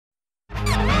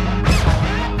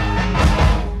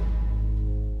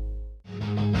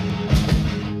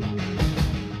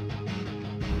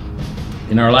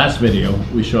In our last video,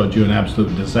 we showed you an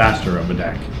absolute disaster of a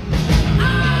deck.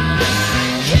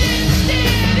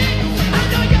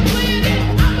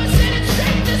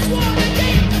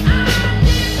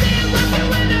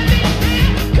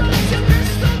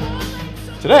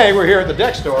 Today we're here at the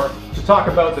deck store to talk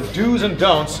about the do's and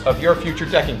don'ts of your future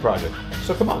decking project.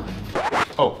 So come on.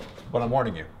 Oh, but I'm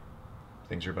warning you,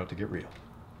 things are about to get real.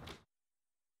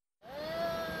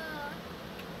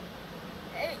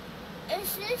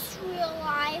 Is this real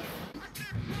life?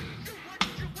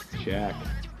 Check.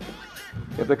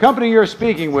 If the company you're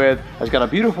speaking with has got a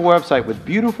beautiful website with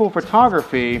beautiful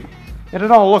photography, and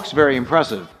it all looks very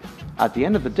impressive, at the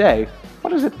end of the day,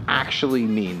 what does it actually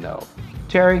mean though?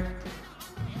 Terry?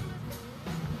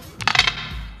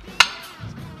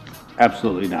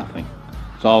 Absolutely nothing.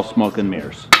 It's all smoke and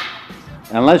mirrors.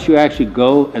 Unless you actually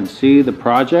go and see the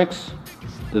projects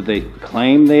that they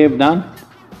claim they have done,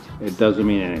 it doesn't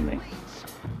mean anything.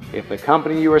 If the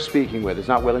company you are speaking with is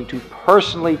not willing to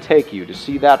personally take you to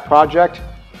see that project,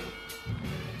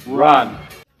 run.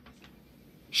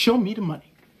 Show me the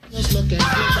money.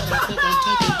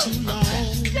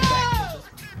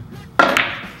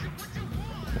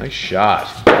 Nice shot.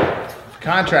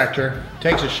 Contractor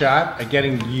takes a shot at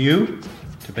getting you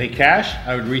to pay cash,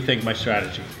 I would rethink my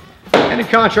strategy. Any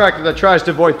contractor that tries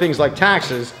to avoid things like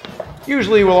taxes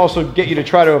usually will also get you to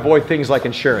try to avoid things like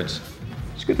insurance.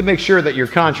 It's good to make sure that your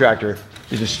contractor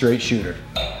is a straight shooter.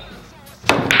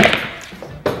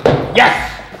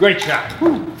 Yes! Great shot.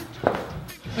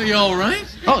 Are you all right?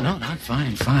 Oh, no, I'm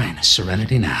fine, fine.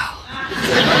 Serenity now.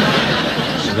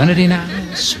 Serenity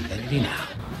now, serenity now.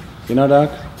 You know,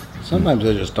 Doc, sometimes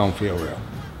I just don't feel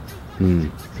real.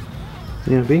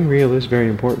 Yeah, being real is very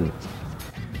important.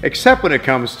 Except when it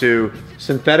comes to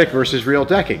synthetic versus real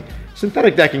decking.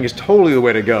 Synthetic decking is totally the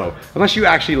way to go, unless you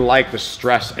actually like the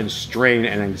stress and strain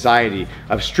and anxiety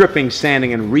of stripping,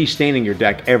 sanding, and restaining your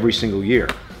deck every single year.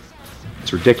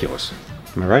 It's ridiculous.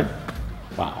 Am I right?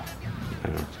 Wow. I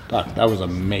know. Doc, that was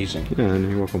amazing. Yeah,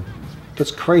 you're welcome. That's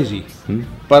crazy.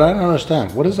 But I don't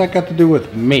understand. What does that got to do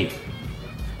with me?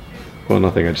 Well,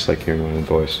 nothing. I just like hearing my own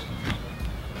voice.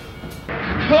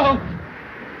 So,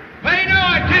 pay no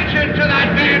attention to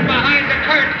that man behind the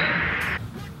curtain.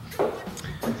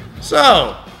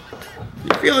 So,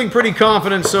 you feeling pretty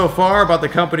confident so far about the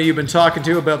company you've been talking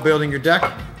to about building your deck?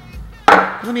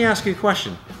 Let me ask you a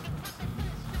question.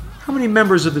 How many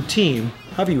members of the team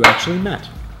have you actually met?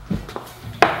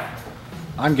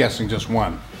 I'm guessing just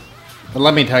one. But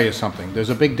let me tell you something. There's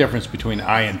a big difference between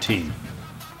I and team.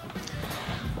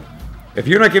 If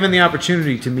you're not given the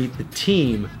opportunity to meet the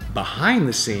team behind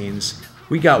the scenes,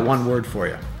 we got one word for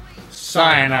you.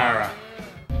 Sayonara.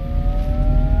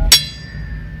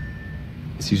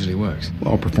 This usually works.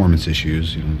 Well, performance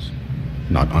issues, you know, it's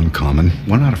not uncommon.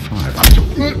 1 out of 5.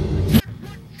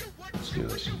 Let's do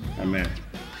this. I'm in.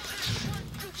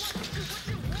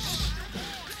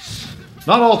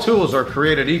 Not all tools are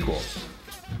created equal.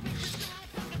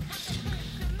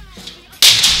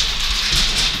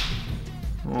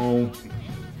 Oh.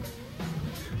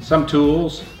 Some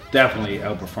tools definitely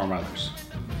outperform others.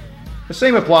 The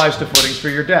same applies to footings for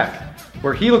your deck,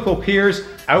 where helical piers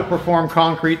outperform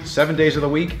concrete 7 days of the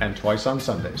week and twice on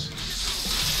Sundays.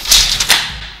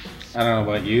 I don't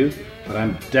know about you, but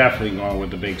I'm definitely going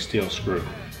with the big steel screw.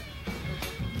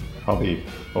 I'll be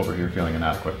over here feeling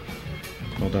inadequate.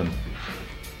 Well done.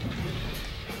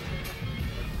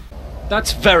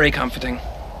 That's very comforting,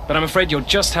 but I'm afraid you'll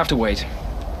just have to wait.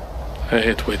 I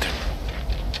hate waiting.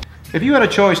 If you had a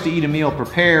choice to eat a meal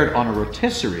prepared on a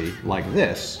rotisserie like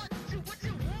this,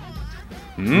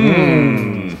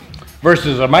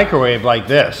 Versus a microwave like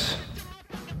this.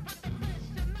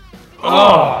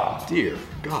 oh dear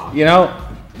God. You know,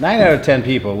 9 out of 10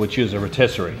 people would choose a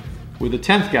rotisserie. With the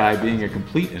 10th guy being a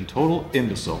complete and total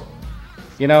imbecile.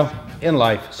 You know, in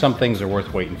life, some things are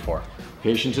worth waiting for.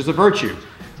 Patience is a virtue.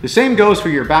 The same goes for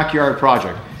your backyard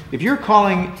project. If you're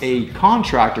calling a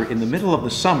contractor in the middle of the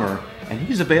summer and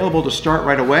he's available to start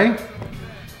right away,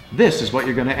 this is what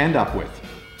you're going to end up with.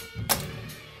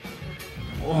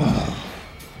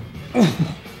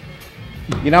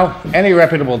 You know, any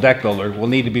reputable deck builder will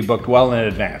need to be booked well in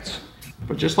advance.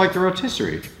 But just like the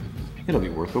rotisserie, it'll be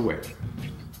worth the wait.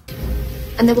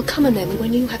 And there will come a moment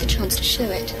when you have a chance to show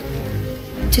it.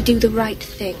 To do the right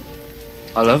thing.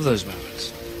 I love those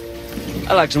moments.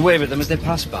 I like to wave at them as they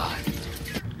pass by.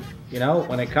 You know,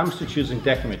 when it comes to choosing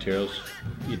decking materials,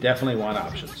 you definitely want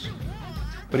options.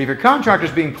 But if your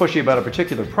contractor's being pushy about a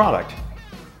particular product,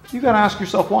 you gotta ask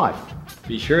yourself why.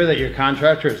 Be sure that your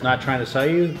contractor is not trying to sell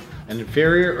you an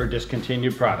inferior or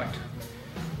discontinued product.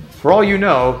 For all you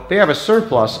know, they have a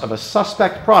surplus of a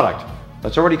suspect product,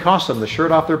 That's already cost them the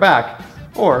shirt off their back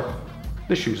or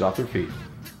the shoes off their feet.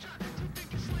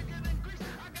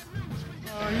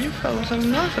 You fellas have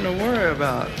nothing to worry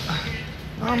about.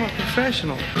 I'm a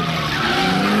professional.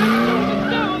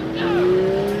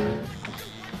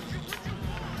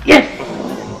 Yes!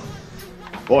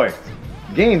 Boy,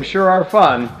 games sure are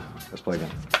fun. Let's play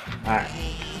again. All right.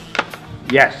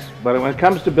 Yes, but when it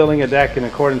comes to building a deck in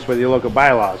accordance with your local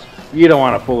bylaws, you don't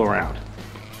want to fool around.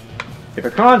 If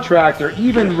a contractor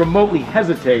even remotely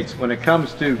hesitates when it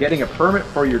comes to getting a permit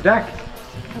for your deck,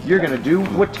 you're gonna do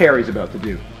what Terry's about to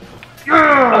do.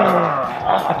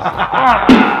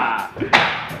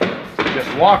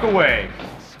 Just walk away.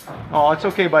 Oh, it's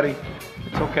okay, buddy.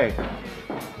 It's okay.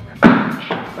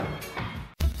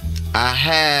 I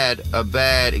had a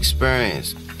bad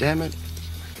experience. Damn it.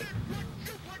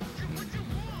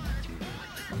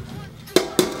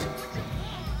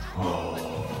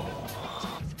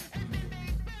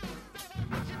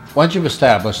 Once you've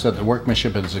established that the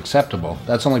workmanship is acceptable,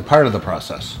 that's only part of the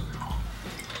process.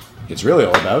 It's really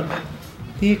all about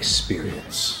the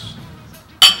experience.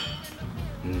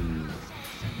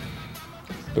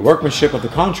 The workmanship of the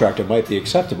contractor might be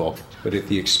acceptable, but if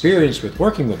the experience with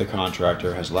working with the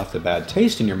contractor has left a bad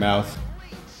taste in your mouth,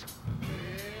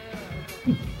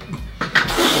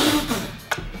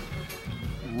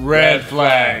 Red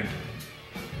flag.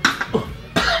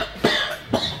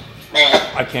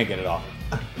 I can't get it off.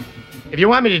 If you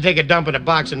want me to take a dump in a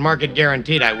box and mark it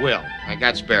guaranteed, I will. I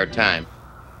got spare time.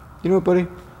 You know what, buddy?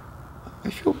 I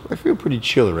feel pretty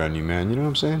chill around you, man. You know what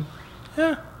I'm saying?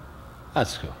 Yeah,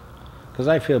 that's cool. Because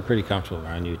I feel pretty comfortable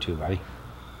around you too, buddy.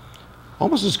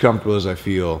 Almost as comfortable as I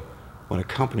feel when a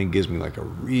company gives me like a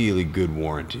really good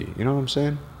warranty. You know what I'm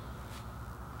saying?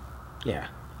 Yeah.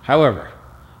 However,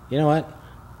 you know what?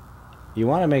 You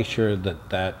want to make sure that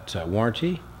that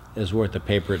warranty is worth the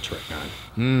paper it's written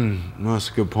on. No, that's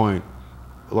a good point.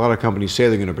 A lot of companies say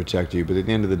they're going to protect you, but at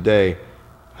the end of the day,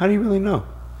 how do you really know?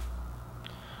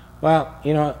 Well,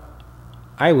 you know,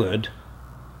 I would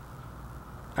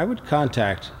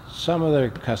contact some of their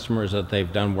customers that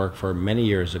they've done work for many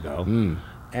years ago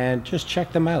and just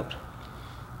check them out.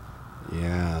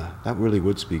 Yeah, that really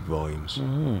would speak volumes.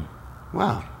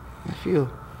 Wow, I feel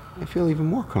even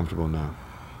more comfortable now.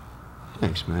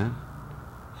 Thanks, man.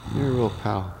 You're a real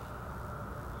pal.